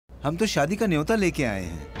हम तो शादी का न्योता लेके आए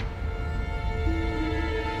हैं।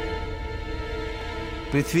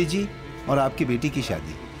 पृथ्वी जी और आपकी बेटी की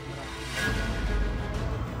शादी।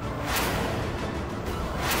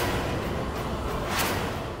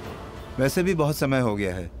 वैसे भी बहुत समय हो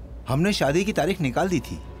गया है। हमने शादी की तारीख निकाल दी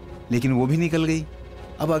थी, लेकिन वो भी निकल गई।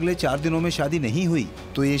 अब अगले 4 दिनों में शादी नहीं हुई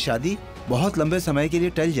तो ये शादी बहुत लंबे समय के लिए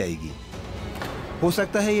टल जाएगी। हो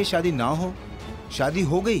सकता है ये शादी ना हो, शादी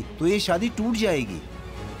हो गई तो ये शादी टूट जाएगी।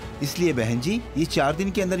 इसलिए बहन जी, ये 4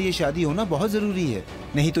 दिन के अंदर ये शादी होना बहुत जरूरी है,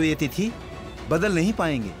 नहीं तो ये तिथि बदल नहीं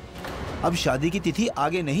पाएंगे। अब शादी की तिथि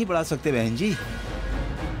आगे नहीं बढ़ा सकते बहन जी।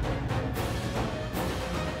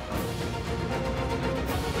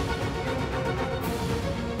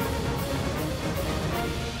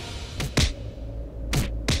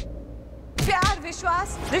 प्यार,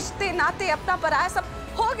 विश्वास, रिश्ते, नाते, अपना पराया सब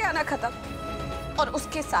हो गया ना खत्म। और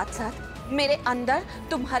उसके साथ साथ मेरे अंदर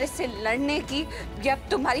तुम्हारे से लड़ने की या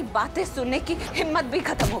तुम्हारी बातें सुनने की हिम्मत भी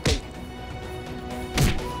खत्म हो गई।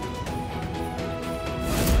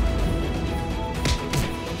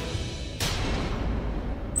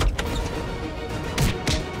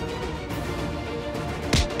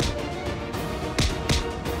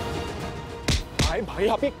 भाई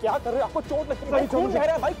आप ये क्या कर रहे हो? आपको चोट लग रही है, खून बह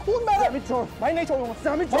रहा है भाई, खून बह रहा है। छोड़ भाई, नहीं छोड़ूंगा,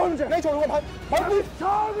 छोड़ मुझे, नहीं छोड़ूंगा भाई, भाई प्लीज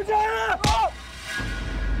छोड़ मुझे।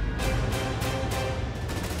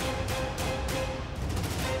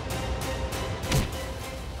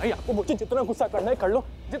 भाई आपको मुझे जितना गुस्सा करना है कर लो,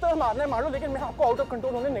 जितना मारना है मार लो, लेकिन मैं आपको आउट ऑफ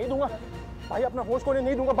कंट्रोल होने नहीं दूंगा भाई, अपना होश खोने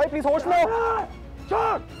नहीं दूंगा भाई, प्लीज होश में आओ।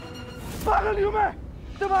 छोड़, पागल नहीं हूं मैं,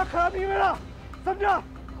 दिमाग खराब नहीं है मेरा, समझा?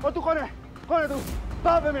 और तू कौन है? कौन है तू?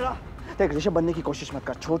 बाप है मेरा। देख, ऋषभ बनने की कोशिश मत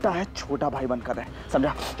कर, छोटा है, छोटा भाई बनकर है,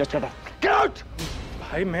 समझा? Just get out.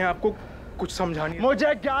 भाई मैं आपको कुछ समझानी,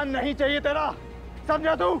 मुझे ज्ञान नहीं चाहिए तेरा,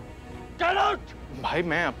 समझा तू? Get out. भाई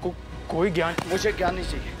मैं आपको कोई ज्ञान, मुझे ज्ञान नहीं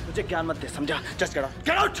चाहिए, मुझे ज्ञान मत दे, समझा? Just get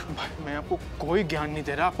out. भाई मैं आपको कोई ज्ञान नहीं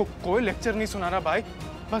दे रहा, आपको कोई लेक्चर नहीं सुना रहा भाई,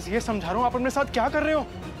 बस ये समझा रहा हूँ आप अपने साथ क्या कर रहे हो।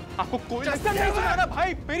 आपको कोई लेक्चर नहीं सुना रहा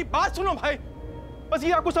भाई, मेरी बात सुनो भाई, बस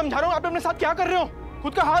ये आपको समझा रहा हूँ आप अपने साथ क्या कर रहे हो।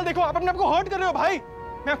 खुद का हाल देखो, आप अपने आप को हर्ट कर रहे हो भाई।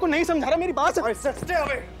 मैं आपको नहीं समझा रहा, मेरी बात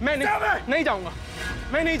मैं नहीं जाऊंगा,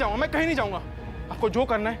 मैं नहीं जाऊंगा, मैं कहीं नहीं जाऊंगा। आपको जो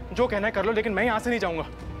करना है, जो कहना है कर लो, लेकिन मैं यहाँ से नहीं जाऊंगा।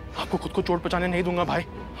 आपको खुद को चोट पहुंचाने नहीं दूंगा भाई।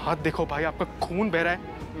 हाथ देखो भाई, आपका खून बह रहा है,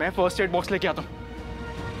 मैं फर्स्ट एड बॉक्स लेके आता हूँ।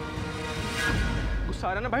 गुस्सा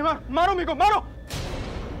आ रहा है ना भाई? मारो मेरे को, मारो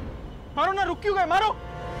मारो ना, रुक क्यों गए? मारो।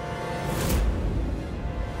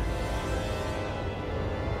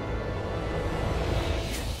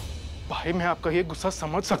 भाई मैं आपका ये गुस्सा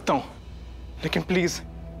समझ सकता हूँ, लेकिन प्लीज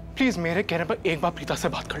प्लीज मेरे कहने पर एक बार प्रीता से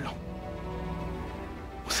बात कर लो,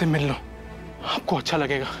 उससे मिल लो, आपको अच्छा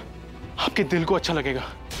लगेगा, आपके दिल को अच्छा लगेगा।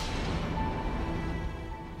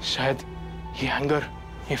 शायद ये एंगर,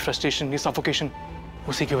 ये फ्रस्ट्रेशन, ये सफोकेशन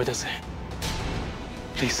उसी की वजह से है।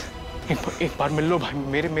 प्लीज एक बार मिल लो भाई,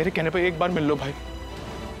 मेरे कहने पर एक बार मिल लो भाई।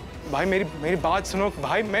 भाई मेरी बात सुनो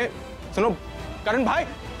भाई, सुनो करण भाई।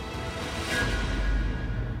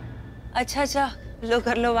 अच्छा लो,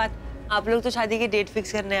 कर लो बात। आप लोग तो शादी की डेट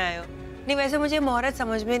फिक्स करने आए हो। नहीं वैसे मुझे मुहूर्त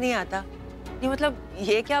समझ में नहीं आता, नहीं मतलब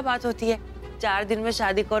ये क्या बात होती है? 4 दिन में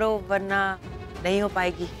शादी करो वरना नहीं हो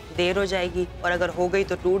पाएगी, देर हो जाएगी, और अगर हो गई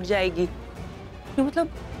तो टूट जाएगी। नहीं मतलब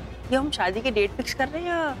ये हम शादी की डेट फिक्स कर रहे हैं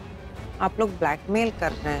या आप लोग ब्लैकमेल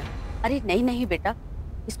कर रहे हैं? अरे नहीं बेटा,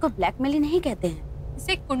 इसको ब्लैकमेल ही नहीं कहते हैं,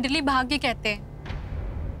 इसे कुंडली भाग्य कहते हैं।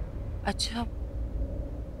 अच्छा,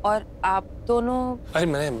 और आप दोनों? अरे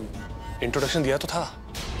मैंने इंट्रोडक्शन दिया तो था,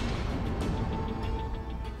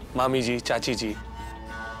 मामी जी, चाची जी,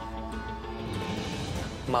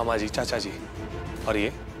 मामा जी, चाचा जी, और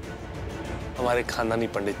ये हमारे खानदानी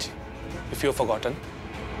पंडित जी। If you forgotten.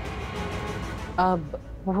 अब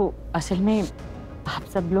वो असल में आप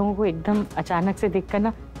सब लोगों को एकदम अचानक से देखकर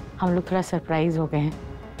ना हम लोग थोड़ा सरप्राइज हो गए हैं।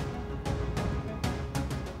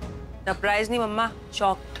 सरप्राइज नहीं मम्मा,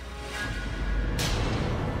 शॉक्ड।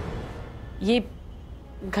 ये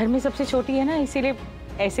घर में सबसे छोटी है ना, इसीलिए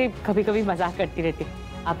ऐसे कभी कभी मजाक करती रहती।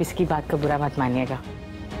 आप इसकी बात का बुरा मत मानिएगा।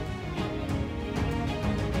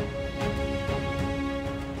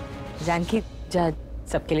 जानकी, जा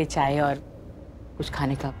सबके लिए चाय और कुछ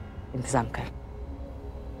खाने का इंतजाम कर।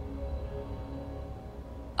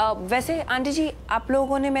 वैसे आंटी जी, आप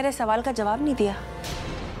लोगों ने मेरे सवाल का जवाब नहीं दिया।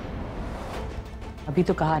 अभी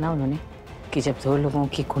तो कहा ना उन्होंने कि जब 2 लोगों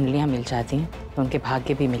की कुंडलियां मिल जाती हैं तो उनके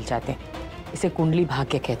भाग्य भी मिल जाते हैं। इसे कुंडली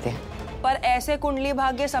भाग्य कहते हैं। पर ऐसे कुंडली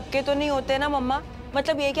भाग्य सबके तो नहीं होते ना मम्मा।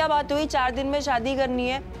 मतलब ये क्या बात हुई, 4 दिन में शादी करनी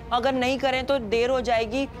है, अगर नहीं करें तो देर हो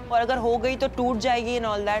जाएगी, और अगर हो गई तो टूट जाएगी, एंड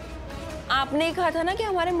ऑल दैट। आपने ही कहा था ना कि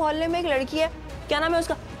हमारे मोहल्ले में एक लड़की है, क्या नाम है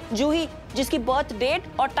उसका, जूही, जिसकी बर्थ डेट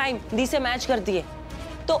और टाइम दी से मैच करती है।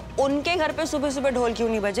 तो उनके घर पे सुबह सुबह ढोल क्यों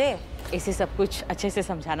नहीं बजे? इसे सब कुछ अच्छे से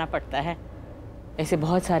समझाना पड़ता है। ऐसे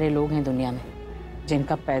बहुत सारे लोग हैं दुनिया में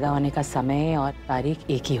जिनका पैदा होने का समय और तारीख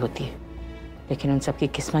एक ही होती है, लेकिन उन सबकी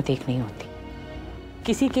किस्मत एक नहीं होती।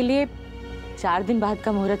 किसी के लिए 4 दिन बाद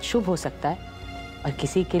का मुहूर्त शुभ हो सकता है और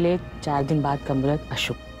किसी के लिए 4 दिन बाद का मुहूर्त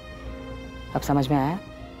अशुभ। अब समझ में आया?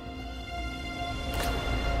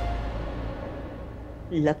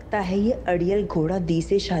 लगता है ये अड़ियल घोड़ा दी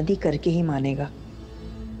से शादी करके ही मानेगा।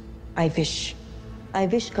 I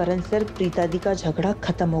wish Karan sir Preeta दी का झगड़ा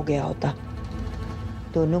खत्म हो गया होता।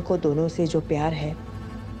 दोनों को दोनों से जो प्यार है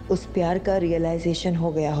उस प्यार का रियलाइजेशन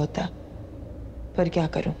हो गया होता। पर क्या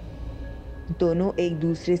करूं, दोनों एक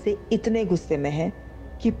दूसरे से इतने गुस्से में हैं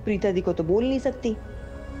कि प्रीता दी को तो बोल नहीं सकती,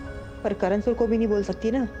 पर करण सर को भी नहीं बोल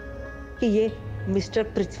सकती ना कि ये मिस्टर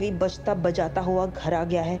पृथ्वी बजता बजाता हुआ घर आ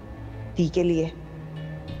गया है दी के लिए।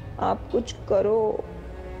 आप कुछ करो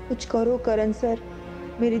करण सर,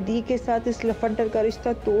 मेरी दी के साथ इस लफंडर का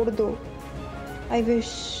रिश्ता तोड़ दो। आई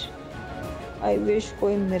विश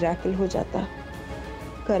कोई मिरेकल हो जाता,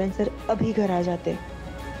 करण सर अभी घर आ जाते,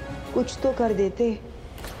 कुछ तो कर देते।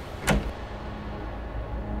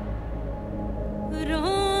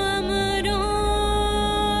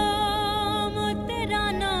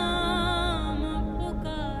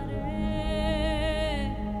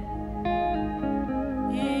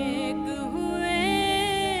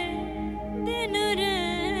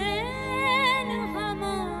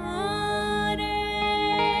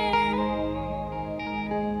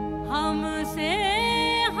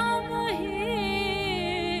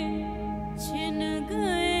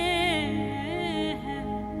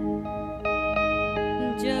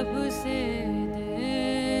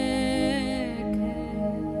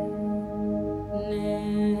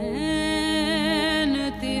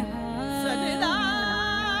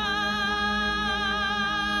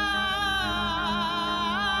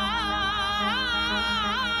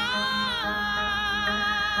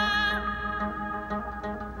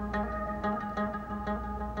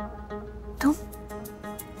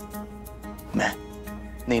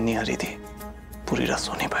 नहीं आ रही थी, पूरी रात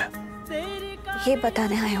सो नहीं पाया। ये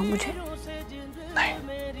बताने आए हो मुझे? नहीं,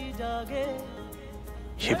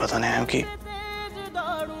 ये बताने आया हूँ कि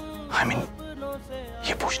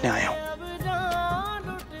ये पूछने आया हूँ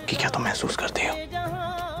कि क्या तुम महसूस करती हो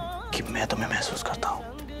कि मैं तुम्हें महसूस करता हूँ।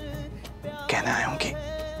 कहने आया हूँ कि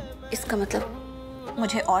इसका मतलब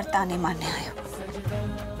मुझे और ताने मारने आए हो?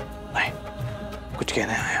 नहीं, कुछ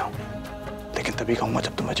कहने आया हूँ, लेकिन तभी कहूँगा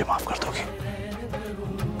जब तुम मुझे माफ कर दोगे।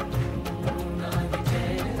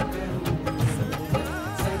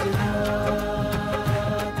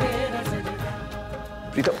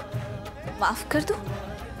 प्रीता, माफ कर दूं?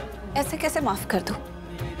 ऐसे कैसे माफ कर दूं?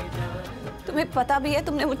 तुम्हें पता भी है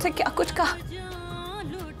तुमने मुझसे क्या कुछ कहा?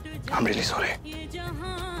 I'm really sorry।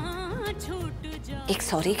 एक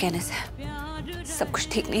सॉरी कहने से सब कुछ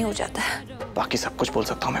ठीक नहीं हो जाता है। बाकी सब कुछ बोल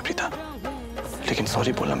सकता हूँ मैं प्रीता, लेकिन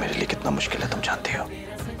सॉरी बोलना मेरे लिए कितना मुश्किल है तुम जानती हो।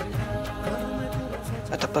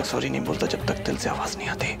 मैं तब तक सॉरी नहीं बोलता जब तक दिल से आवाज नहीं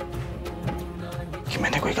आती कि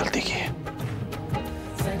मैंने कोई गलती की है।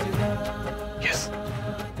 यस,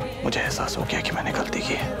 मुझे एहसास हो गया कि मैंने गलती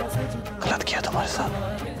की है, गलत किया तुम्हारे साथ।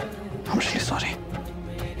 I'm really sorry।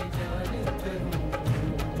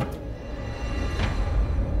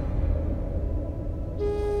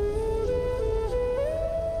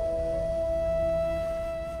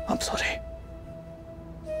 I'm sorry।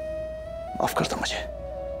 माफ कर दो मुझे,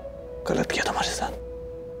 गलत किया तुम्हारे साथ।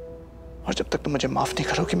 और जब तक तुम मुझे माफ नहीं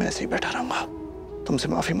करोगे मैं ऐसे ही बैठा रहूंगा, तुमसे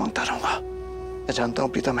माफी मांगता रहूंगा। मैं जानता हूँ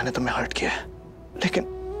प्रीता, मैंने तुम्हें हर्ट किया है, लेकिन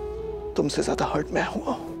तुमसे ज्यादा हर्ट मैं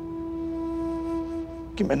हुआ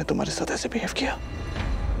कि मैंने तुम्हारे साथ ऐसे बिहेव किया।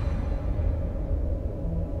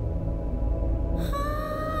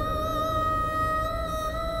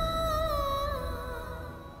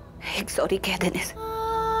 एक सॉरी कह देने से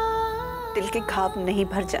दिल के घाव नहीं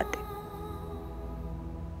भर जाते।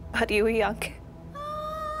 भरी हुई आंखें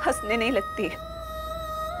हंसने नहीं लगती है,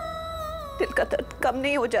 दिल का दर्द कम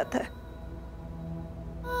नहीं हो जाता है।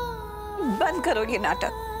 बंद करो ये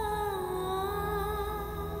नाटक,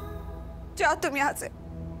 जाओ तुम यहाँ से,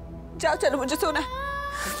 जाओ, चलो मुझे सोना है।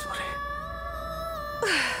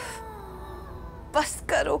 बस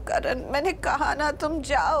करो करण, मैंने कहा ना तुम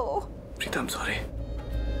जाओ। Preeta, I'm sorry।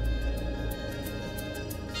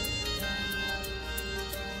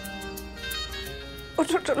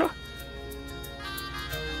 उठो चलो।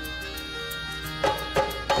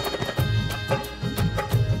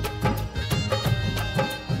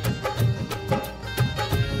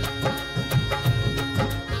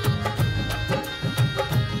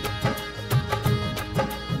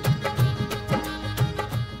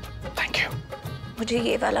 मुझे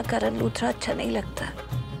ये वाला करण लूथरा अच्छा नहीं लगता,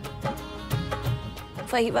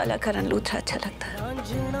 वही वाला करण लूथरा अच्छा लगता है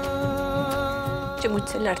जो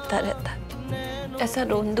मुझसे लड़ता रहता। ऐसा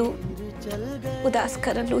रोंदू उदास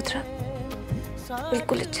करण लूथरा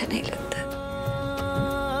बिल्कुल अच्छा नहीं लगता।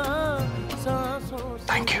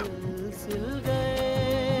 Thank you.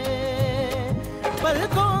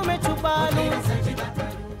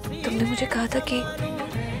 तुमने मुझे कहा था कि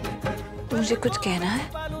मुझे कुछ कहना है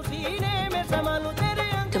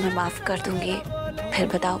तो मैं माफ कर दूंगी, फिर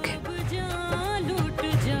बताओगे?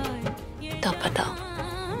 तब बताओ।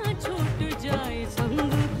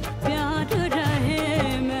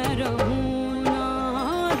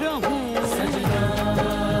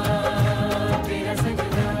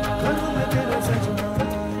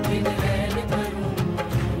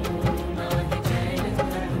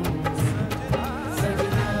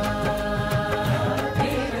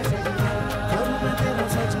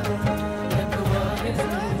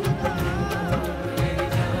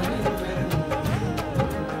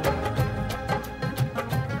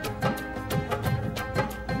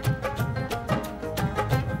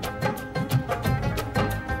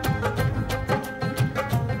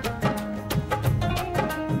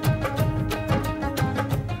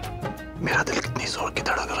 मेरा दिल कितनी जोर की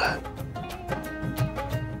धड़क रहा है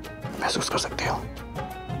महसूस कर सकती हो?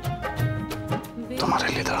 तुम्हारे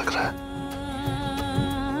लिए धड़क रहा है।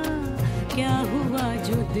 क्या हुआ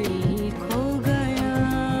जो दिल खो गया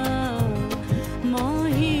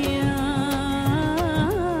मोहिया,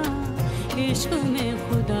 इश्क में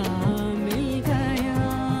खुदा मिल गया।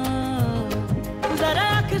 जरा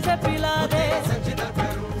आँख से पिला दे,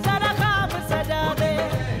 जरा ख्वाब सजा दे,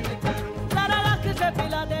 जरा आँख से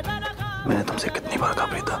पिला दे। मैंने तुमसे कितनी बार कहा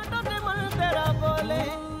प्रीता,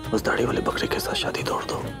 उस दाढ़ी वाले बकरे के साथ शादी तोड़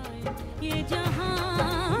दो,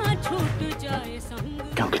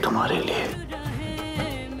 क्योंकि तुम्हारे लिए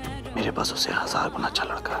मेरे पास उससे 1000 गुना अच्छा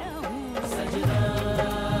लड़का है।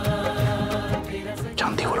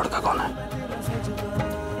 जानती वो लड़का कौन है?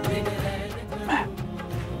 मैं।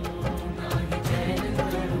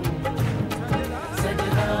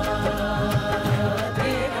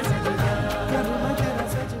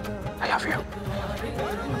 I love you।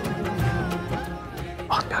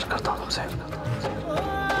 बहुत प्यार करता हूँ तुमसे।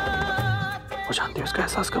 वो जानती है उसका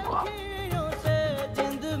एहसास कब हुआ?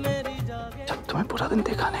 जब तुम्हें पूरा दिन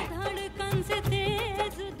देखा नहीं,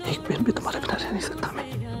 एक मिनट भी तुम्हारे बिना रह नहीं सकता मैं।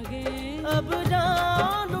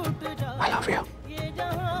 I love you।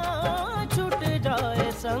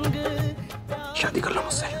 शादी कर लो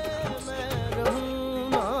मुझसे।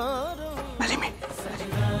 Marry me।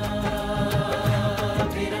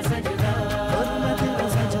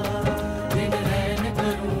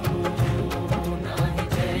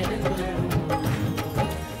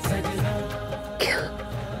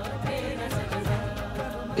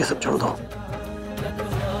 ये सब छोड़ दो,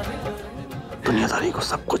 दुनियादारी को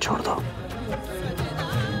सब कुछ छोड़ दो।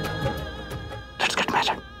 Let's get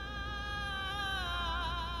married।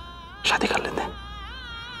 शादी कर लेते हैं।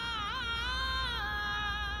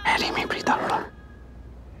 Marry me Preeta लोड़ा।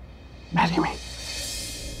 Marry me।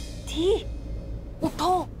 थी,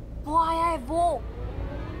 उठो, वो आया है वो।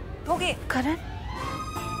 उठोगे? करण?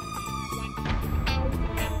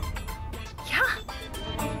 क्या?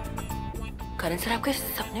 करण सर आपके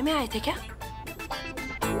सपने में आए थे क्या?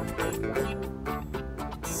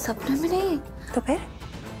 सपने में नहीं। तो फिर?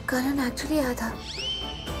 करण एक्चुअली आया था।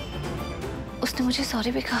 उसने मुझे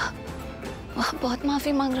सॉरी भी कहा, वह बहुत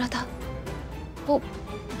माफी मांग रहा था। वो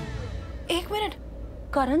 1 मिनट,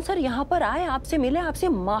 करण सर यहाँ पर आए, आपसे मिले, आपसे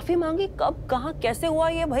माफी मांगी? कब, कहाँ, कैसे हुआ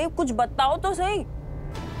ये? भाई कुछ बताओ तो सही।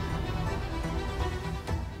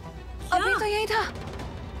 अभी तो यही था,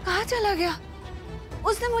 कहाँ चला गया?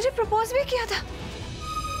 उसने मुझे प्रपोज भी किया था।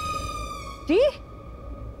 जी?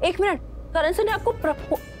 1 मिनट, करण सर ने आपको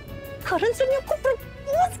प्रपोज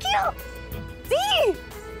किया? जी?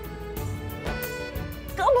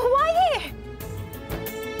 कब हुआ ये?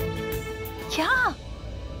 क्या?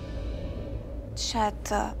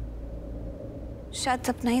 शायद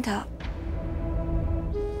सपना ही था।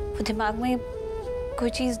 वो दिमाग में कोई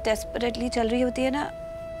चीज डेस्परेटली चल रही होती है ना,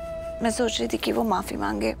 मैं सोच रही थी कि वो माफी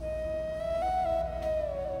मांगे,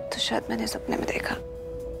 तो शायद मैंने सपने में देखा।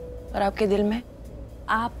 और आपके दिल में?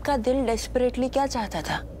 आपका दिल डेस्परेटली क्या चाहता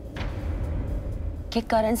था? कि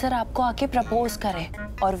करण सर आपको आके प्रपोज करे,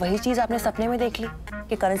 और वही चीज आपने सपने में देख ली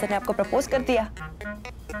कि करण सर ने आपको प्रपोज कर दिया।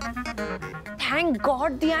 Thank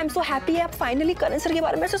God the, I am so happy. आप फाइनली करण सर के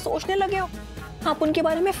बारे में ऐसे सोचने लगे हो, आप उनके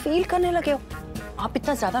बारे में फील करने लगे हो। आप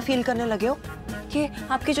इतना ज्यादा फील करने लगे हो कि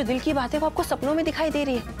आपकी जो दिल की बात है वो आपको सपनों में दिखाई दे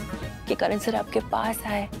रही है। कि करण सर आपके पास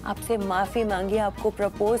आए, आपसे माफी मांगी, आपको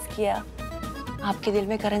प्रपोज किया। आपके दिल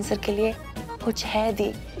में करण सर के लिए कुछ है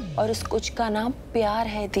दी, और उस कुछ का नाम प्यार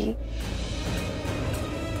है दी।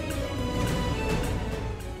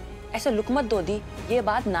 ऐसे लुक मत दो दी, ये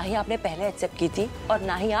बात ना ही आपने पहले एक्सेप्ट की थी और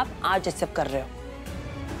ना ही आप आज एक्सेप्ट कर रहे हो।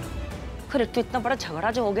 फिर तो इतना बड़ा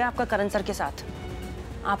झगड़ा जो हो गया आपका करण सर के साथ,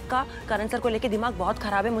 आपका करण सर को लेके दिमाग बहुत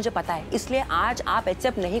खराब है, मुझे पता है, इसलिए आज आप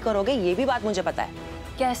एक्सेप्ट नहीं करोगे, ये भी बात मुझे पता है।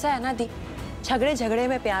 कैसा है ना दी, झगड़े झगड़े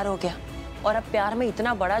में प्यार हो गया और अब प्यार में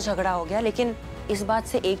इतना बड़ा झगड़ा हो गया, लेकिन इस बात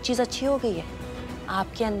से एक चीज अच्छी हो गई है,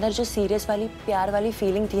 आपके अंदर जो सीरियस वाली प्यार वाली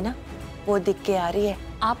फीलिंग थी ना, वो दिख के आ रही है।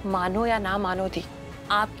 आप मानो या ना मानो थी,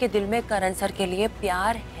 आपके दिल में करण सर के लिए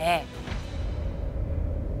प्यार है।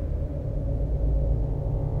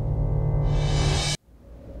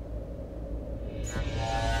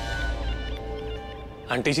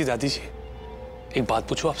 आंटी जी, दादी जी, एक बात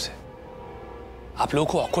पूछूं आपसे? आप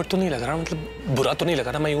लोगों को ऑकवर्ड तो नहीं लग रहा, मतलब बुरा तो नहीं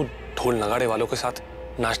लगा ना मैं यूं ढोल नगाड़े वालों के साथ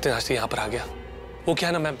नाचते नाचते यहाँ पर आ गया? वो क्या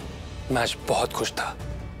है ना, मैं आज बहुत खुश था,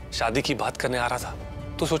 शादी की बात करने आ रहा था,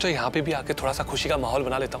 तो सोचा यहाँ पे भी आके थोड़ा सा खुशी का माहौल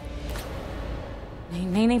बना लेता हूँ। नहीं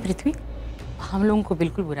नहीं नहीं पृथ्वी, हम लोगों को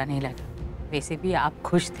बिल्कुल बुरा नहीं लगा। वैसे भी आप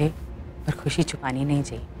खुश थे और खुशी छुपानी नहीं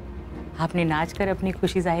चाहिए। आपने नाच कर अपनी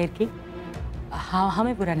खुशी जाहिर की, हाँ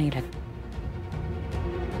हमें बुरा नहीं लगा।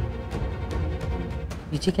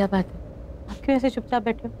 पीछे क्या बात है, आप क्यों ऐसे चुपचाप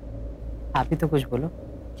बैठे हो? आप ही तो कुछ बोलो।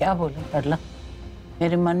 क्या बोलो सरला,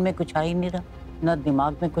 मेरे मन में कुछ आ ही नहीं रहा, ना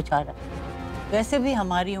दिमाग में कुछ आ रहा। वैसे भी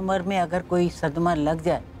हमारी उम्र में अगर कोई सदमा लग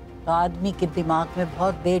जाए तो आदमी के दिमाग में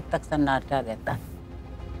बहुत देर तक सन्नाटा रहता है,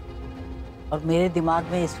 और मेरे दिमाग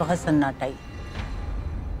में इस वक्त सन्नाटा ही।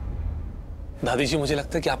 दादी जी, मुझे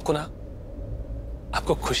लगता है कि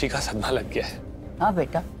आपको खुशी का सदमा लग गया है। हाँ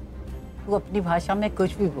बेटा, तू अपनी भाषा में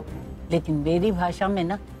कुछ भी बोल, लेकिन मेरी भाषा में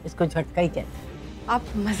ना इसको झटका ही कहते हैं। आप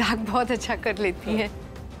मजाक बहुत अच्छा कर लेती हैं।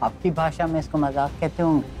 आपकी भाषा में इसको मजाक कहते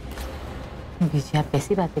होंगे। बीजी आप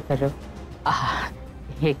कैसी बातें कर रहे हो?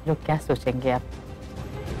 एक लोग क्या सोचेंगे आप?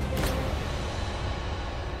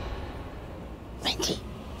 बहन जी,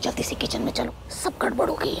 जल्दी से किचन में चलो, सब गड़बड़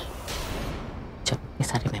हो गई है। जब इतने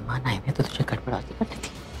सारे मेहमान आए हुए तो तुझे गड़बड़ाती करनी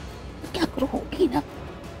थी। क्या करूँ, होगी ना,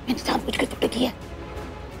 मैंने जानबूझ के तो किया।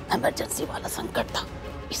 इमरजेंसी वाला संकट था,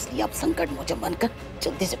 इसलिए अब संकट मुझे बनकर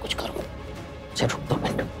जल्दी से कुछ करूँ। चल रुक 2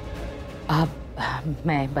 मिनट, आप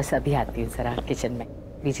मैं बस अभी आती हूँ जरा किचन में।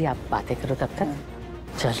 बीजी आप बातें करो तब तक।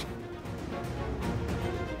 चल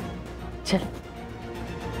चल।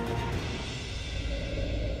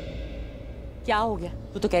 क्या हो गया?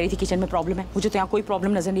 तू तो कह रही थी किचन में प्रॉब्लम है, मुझे तो यहाँ कोई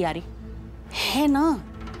प्रॉब्लम नजर नहीं आ रही है ना।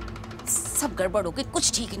 सब गड़बड़ हो गई,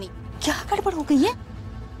 कुछ ठीक नहीं। क्या गड़बड़ हो गई है?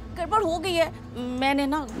 गड़बड़ हो गई है, मैंने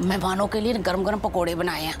ना मेहमानों के लिए गरम गरम पकोड़े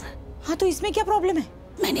बनाए हैं। हाँ तो इसमें क्या प्रॉब्लम है?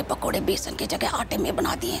 मैंने पकोड़े बेसन की जगह आटे में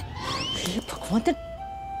बना दिए। भगवान,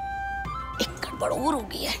 एक गड़बड़ और हो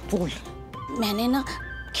गई है। बोल। मैंने ना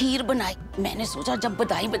खीर बनाई, मैंने सोचा जब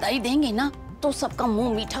बधाई बधाई देंगे ना तो सबका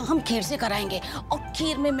मुंह मीठा हम खीर से कराएंगे, और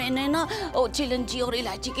खीर में मैंने ना चिलंजी और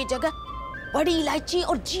इलायची की जगह बड़ी इलायची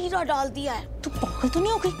और जीरा डाल दिया है। तू पागल तो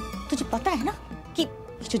नहीं हो गई? तुझे पता है ना कि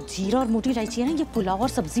जो जीरा और मोटी इलायची है ना, ये पुलाव और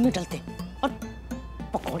सब्जी में डलते हैं और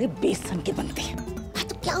पकौड़े बेसन के बनते हैं। हाँ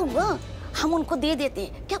तो क्या हुआ, हम उनको दे देते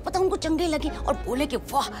हैं, क्या पता उनको चंगे लगे और बोले कि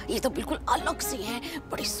वाह ये तो बिल्कुल अलग से हैं,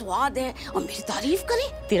 बड़ी स्वाद है, और मेरी तारीफ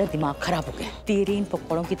करें। तेरा दिमाग खराब हो गया, तेरे इन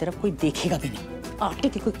पकौड़ों की तरफ कोई देखेगा भी नहीं। आटे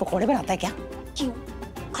के कोई पकौड़े बनाता है क्या? क्यों,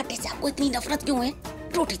 आटे से आपको इतनी नफरत क्यों है?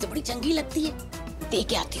 रोटी तो बड़ी चंगी लगती है, दे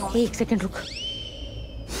के आती हूँ। एक सेकंड रुक,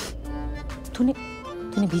 तूने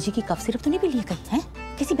बीजी की कफ सिरप तो नहीं पी लिया कहीं? हैं?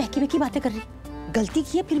 कैसी बहकी बहकी बातें कर रही? गलती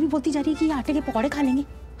की है फिर भी बोलती जा रही है कि ये आटे के पकौड़े खा लेंगे।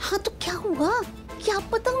 हाँ तो क्या हुआ, क्या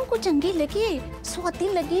पता उनको चंगे लगे, स्वादी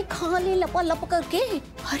लगे, खा ले लपा लप करके।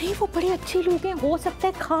 अरे वो बड़े अच्छे लोग हैं, हो सकता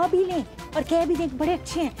है खा भी लें और कह भी दें बड़े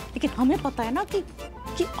अच्छे हैं, लेकिन हमें पता है ना कि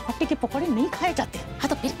आटे के पकौड़े नहीं खाए जाते। हाँ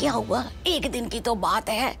तो फिर क्या हुआ, एक दिन की तो बात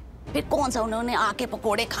है, फिर कौन सा उन्होंने आके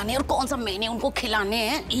पकौड़े खाने और कौन सा मैंने उनको खिलाने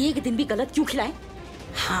हैं। एक दिन भी गलत क्यों खिलाए?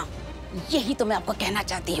 हाँ यही तो मैं आपको कहना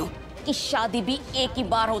चाहती हूँ कि शादी भी एक ही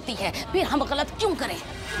बार होती है, फिर हम गलत क्यों करें।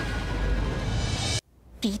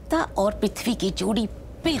 प्रीता और पृथ्वी की जोड़ी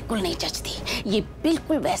बिल्कुल नहीं जचती, ये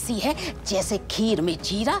बिल्कुल वैसी है जैसे खीर में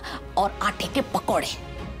जीरा और आटे के पकौड़े।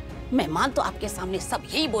 मेहमान तो आपके सामने सब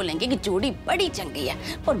यही बोलेंगे कि जोड़ी बड़ी चंगी है,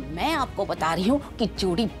 पर मैं आपको बता रही हूँ कि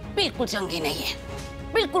जोड़ी बिल्कुल चंगी नहीं है,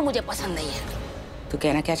 बिल्कुल मुझे पसंद नहीं है। तू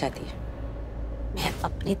कहना क्या चाहती है? मैं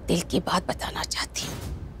अपने दिल की बात बताना चाहती हूँ,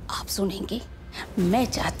 आप सुनेंगी। मैं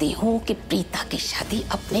चाहती हूँ कि प्रीता की शादी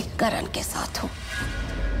अपने करण के साथ हो,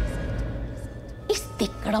 इस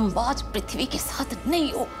तिकड़मबाज पृथ्वी के साथ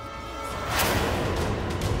नहीं हो।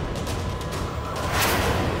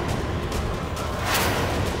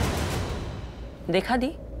 देखा दी,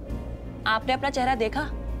 आपने अपना चेहरा देखा?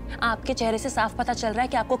 आपके चेहरे से साफ पता चल रहा है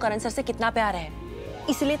कि आपको करण सर से कितना प्यार है।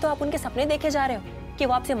 इसलिए तो आप उनके सपने देखे जा रहे हो कि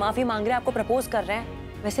वो आपसे माफी मांग रहे हैं, आपको प्रपोज कर रहे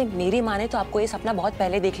हैं। वैसे मेरी माने तो आपको ये सपना बहुत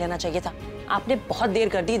पहले देख लेना चाहिए था। आपने बहुत देर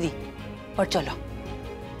कर दी थी। पर चलो,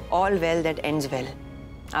 all well that ends well.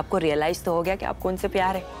 आपको रियलाइज तो हो गया कि आपको उनसे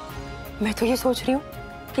प्यार है। मैं तो ये सोच रही हूँ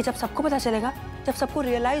कि जब सबको पता चलेगा, जब सबको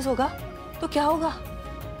रियलाइज होगा तो क्या होगा?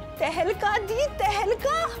 तहलका दी,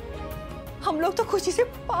 तहलका। हम लोग तो खुशी से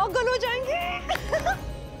पागल हो जाएंगे।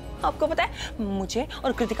 आपको पता है, मुझे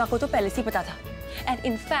और कृतिका को तो पहले से ही पता था। एंड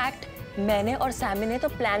इनफैक्ट मैंने और सैमी ने तो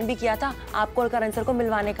प्लान भी किया था आपको और करण सर को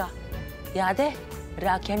मिलवाने का। याद है,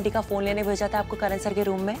 राखी आंटी का फोन लेने भेजा था आपको करण सर के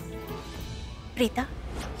रूम में। प्रीता,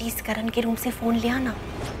 प्लीज करण के रूम से फोन ले आना।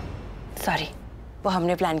 सॉरी, वो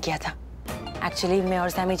हमने प्लान किया था। एक्चुअली मैं और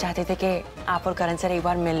सैमी चाहते थे कि आप और करण सर एक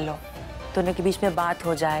बार मिल लो, दोनों के बीच में बात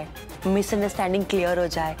हो जाए, मिसअंडरस्टैंडिंग क्लियर हो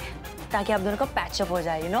जाए, ताकि आप दोनों का पैचअप हो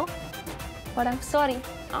जाए, you know. But I am sorry,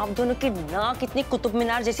 आप दोनों की नाक इतनी कुतुब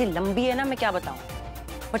मीनार जैसी लंबी है ना, मैं क्या बताऊं।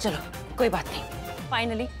 पर चलो, कोई बात नहीं।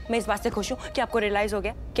 फाइनली मैं इस बात से खुश हूँ कि आपको रियलाइज हो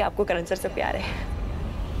गया कि आपको करण सर से प्यार है।